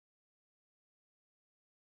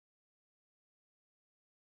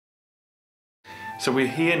So we're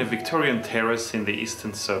here in a Victorian terrace in the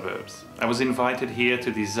eastern suburbs. I was invited here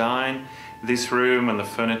to design this room and the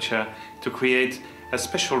furniture to create a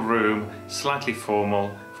special room, slightly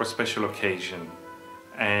formal, for a special occasion.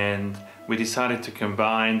 And we decided to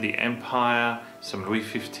combine the Empire, some Louis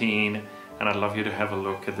XV, and I'd love you to have a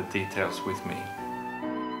look at the details with me.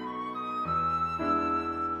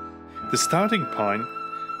 The starting point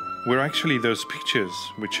were actually those pictures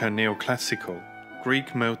which are neoclassical,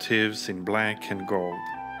 Greek motifs in black and gold.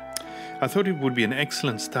 I thought it would be an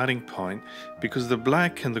excellent starting point because the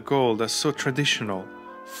black and the gold are so traditional,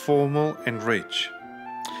 formal and rich.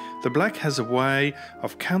 The black has a way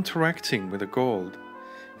of counteracting with the gold,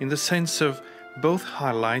 in the sense of both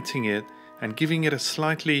highlighting it and giving it a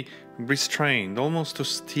slightly restrained, almost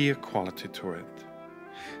austere quality to it.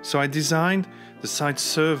 So I designed the side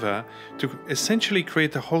server to essentially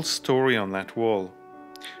create a whole story on that wall,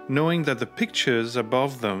 knowing that the pictures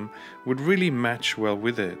above them would really match well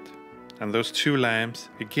with it. And those two lamps,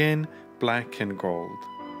 again, black and gold.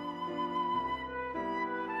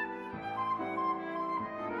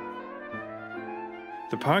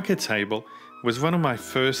 The parquet table was one of my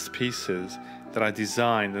first pieces that I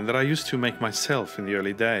designed and that I used to make myself in the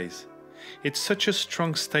early days. It's such a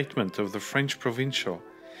strong statement of the French provincial,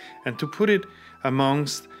 and to put it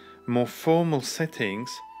amongst more formal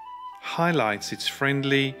settings highlights its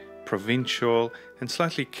friendly, provincial and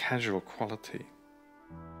slightly casual quality.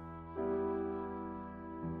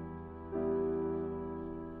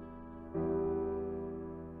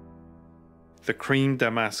 The cream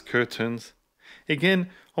damask curtains, again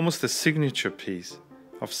almost a signature piece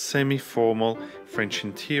of semi-formal French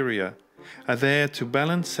interior, are there to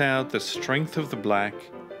balance out the strength of the black,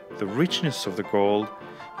 the richness of the gold,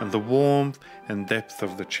 and the warmth and depth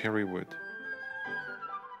of the cherry wood.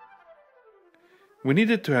 We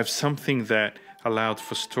needed to have something that allowed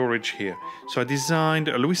for storage here, so I designed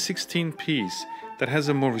a Louis XVI piece that has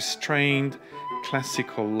a more restrained,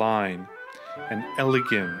 classical line and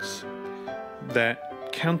elegance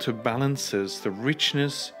that counterbalances the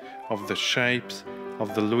richness of the shapes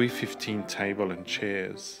of the Louis XV table and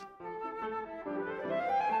chairs.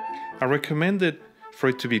 I recommended for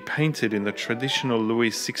it to be painted in the traditional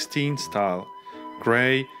Louis XVI style,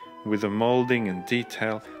 grey with the moulding and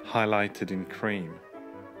detail highlighted in cream.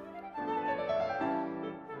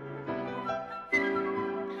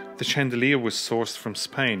 The chandelier was sourced from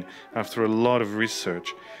Spain after a lot of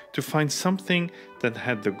research to find something that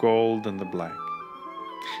had the gold and the black.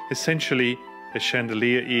 Essentially, a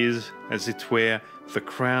chandelier is, as it were, the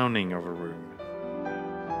crowning of a room.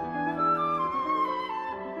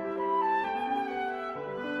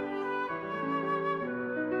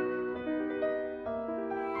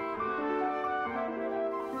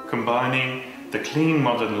 Combining the clean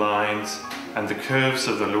modern lines and the curves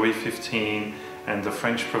of the Louis XV and the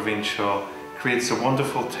French provincial creates a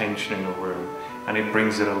wonderful tension in the room, and it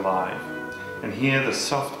brings it alive. And here the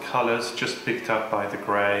soft colors just picked up by the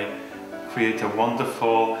grey create a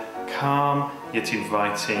wonderful, calm yet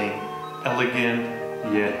inviting, elegant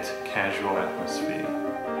yet casual atmosphere.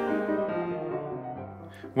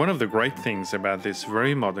 One of the great things about this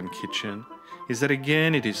very modern kitchen is that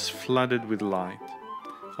again it is flooded with light.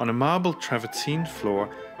 On a marble travertine floor,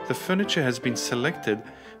 the furniture has been selected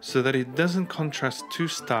so that it doesn't contrast too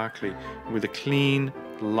starkly with the clean,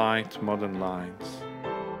 light modern lines.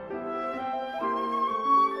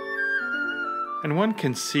 And one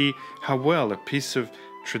can see how well a piece of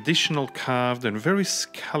traditional carved and very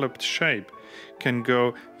scalloped shape can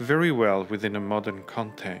go very well within a modern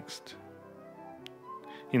context.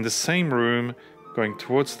 In the same room, going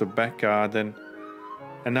towards the back garden,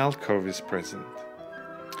 an alcove is present.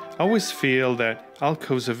 I always feel that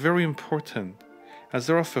alcoves are very important, as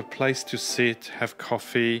they offer a place to sit, have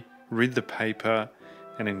coffee, read the paper,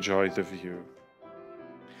 and enjoy the view.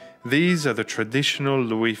 These are the traditional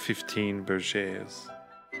Louis XV bergères.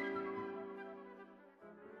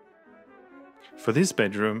 For this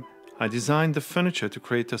bedroom, I designed the furniture to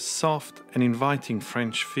create a soft and inviting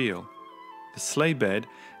French feel. The sleigh bed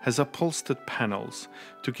has upholstered panels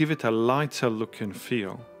to give it a lighter look and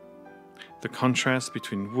feel. The contrast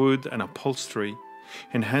between wood and upholstery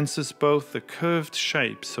enhances both the curved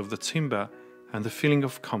shapes of the timber and the feeling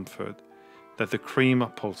of comfort that the cream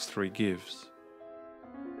upholstery gives.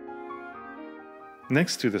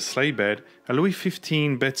 Next to the sleigh bed, a Louis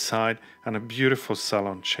XV bedside and a beautiful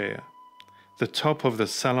salon chair. The top of the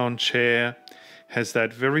salon chair has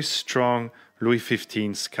that very strong Louis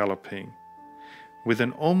XV scalloping, with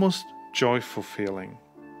an almost joyful feeling.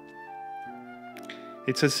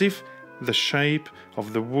 It's as if the shape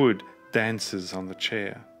of the wood dances on the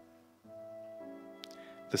chair.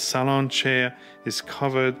 The salon chair is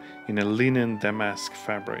covered in a linen damask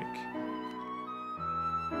fabric.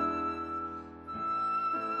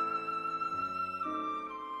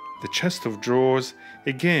 The chest of drawers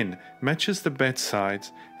again matches the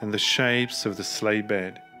bedsides and the shapes of the sleigh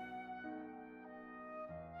bed.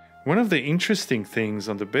 One of the interesting things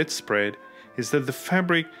on the bedspread is that the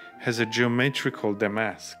fabric has a geometrical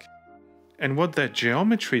damask. And what that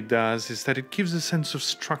geometry does is that it gives a sense of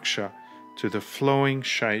structure to the flowing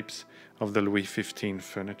shapes of the Louis XV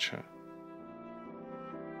furniture.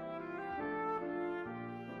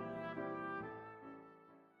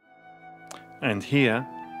 And here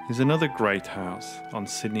is another great house on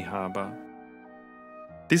Sydney Harbour.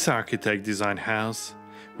 This architect-designed house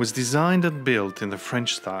was designed and built in the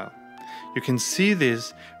French style. You can see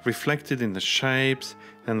this reflected in the shapes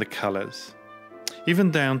and the colours, even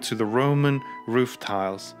down to the Roman roof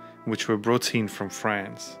tiles which were brought in from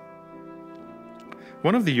France.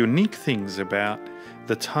 One of the unique things about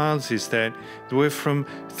the tiles is that they were from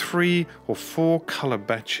 3 or 4 colour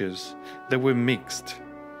batches that were mixed,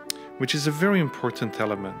 which is a very important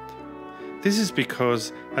element. This is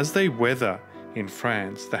because as they weather in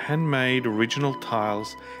France, the handmade original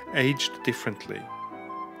tiles aged differently.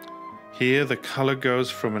 Here the colour goes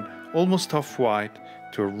from an almost off-white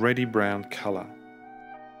to a reddy brown colour.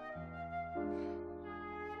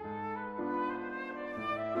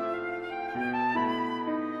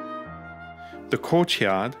 The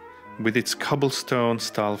courtyard, with its cobblestone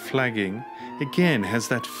style flagging, again has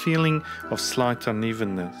that feeling of slight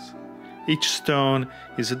unevenness. Each stone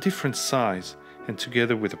is a different size, and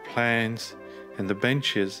together with the plants and the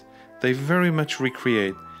benches, they very much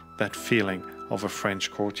recreate that feeling of a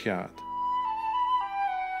French courtyard.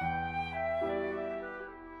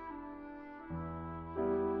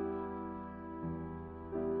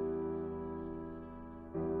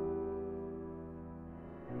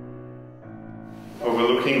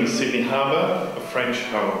 Overlooking the Sydney Harbour, a French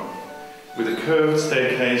home, with a curved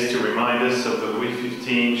staircase to remind us of the Louis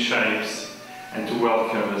XV shapes and to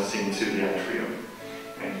welcome us into the atrium.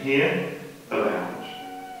 And here, the lounge.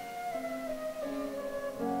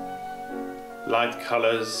 Light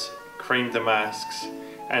colours, cream damasks,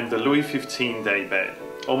 and the Louis XV daybed,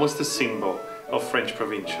 almost a symbol of French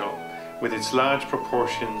provincial, with its large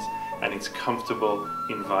proportions and its comfortable,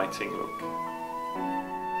 inviting look.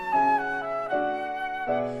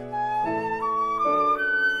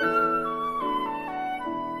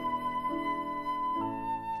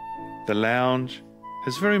 The lounge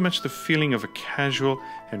has very much the feeling of a casual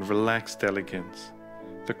and relaxed elegance.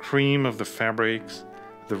 The cream of the fabrics,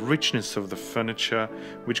 the richness of the furniture,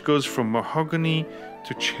 which goes from mahogany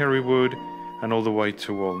to cherry wood and all the way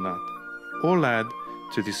to walnut, all add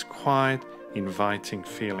to this quiet, inviting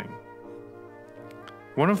feeling.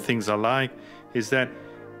 One of the things I like is that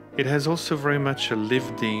it has also very much a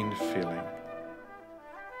lived-in feeling.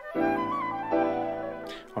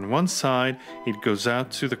 On one side, it goes out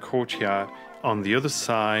to the courtyard, on the other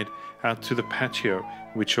side, out to the patio,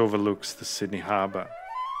 which overlooks the Sydney Harbour.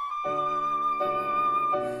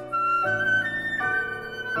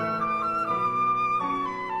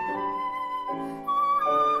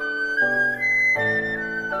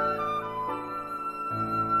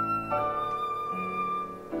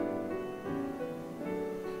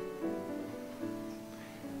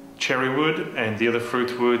 Cherry wood and the other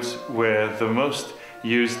fruit woods were the most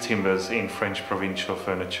used timbers in French provincial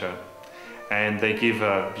furniture, and they give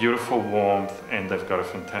a beautiful warmth and they've got a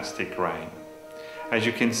fantastic grain. As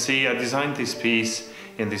you can see, I designed this piece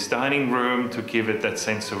in this dining room to give it that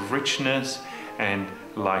sense of richness and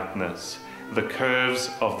lightness. The curves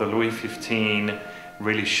of the Louis XV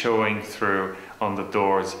really showing through on the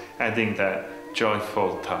doors, adding that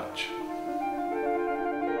joyful touch.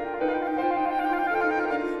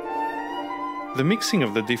 The mixing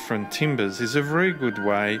of the different timbers is a very good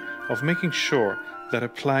way of making sure that a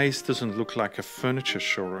place doesn't look like a furniture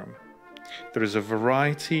showroom. There is a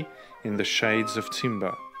variety in the shades of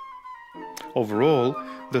timber. Overall,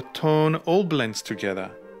 the tone all blends together,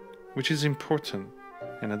 which is important,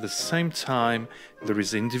 and at the same time, there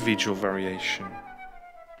is individual variation.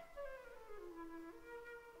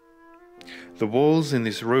 The walls in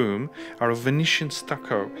this room are of Venetian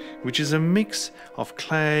stucco, which is a mix of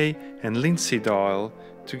clay and linseed oil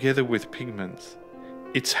together with pigments.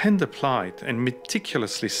 It's hand-applied and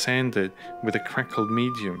meticulously sanded with a crackled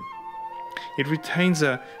medium. It retains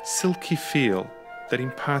a silky feel that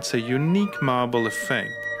imparts a unique marble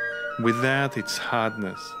effect without its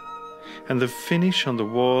hardness, and the finish on the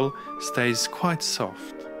wall stays quite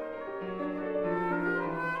soft.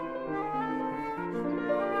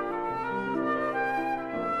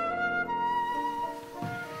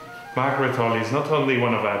 Margaret Olley is not only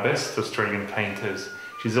one of our best Australian painters,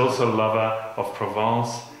 she's also a lover of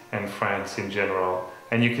Provence and France in general.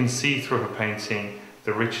 And you can see through her painting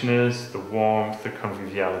the richness, the warmth, the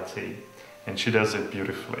conviviality. And she does it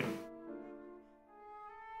beautifully.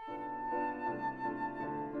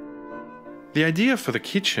 The idea for the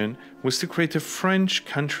kitchen was to create a French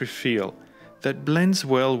country feel that blends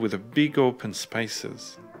well with the big open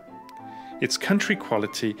spaces. Its country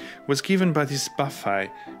quality was given by this buffet,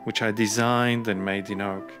 which I designed and made in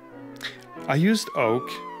oak. I used oak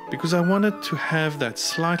because I wanted to have that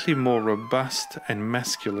slightly more robust and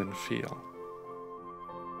masculine feel.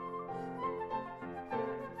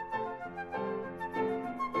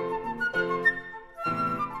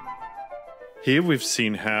 Here we've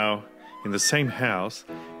seen how, in the same house,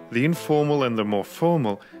 the informal and the more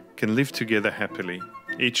formal can live together happily,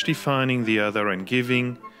 each defining the other and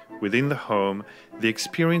giving, within the home, the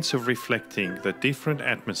experience of reflecting the different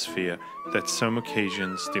atmosphere that some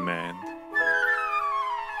occasions demand.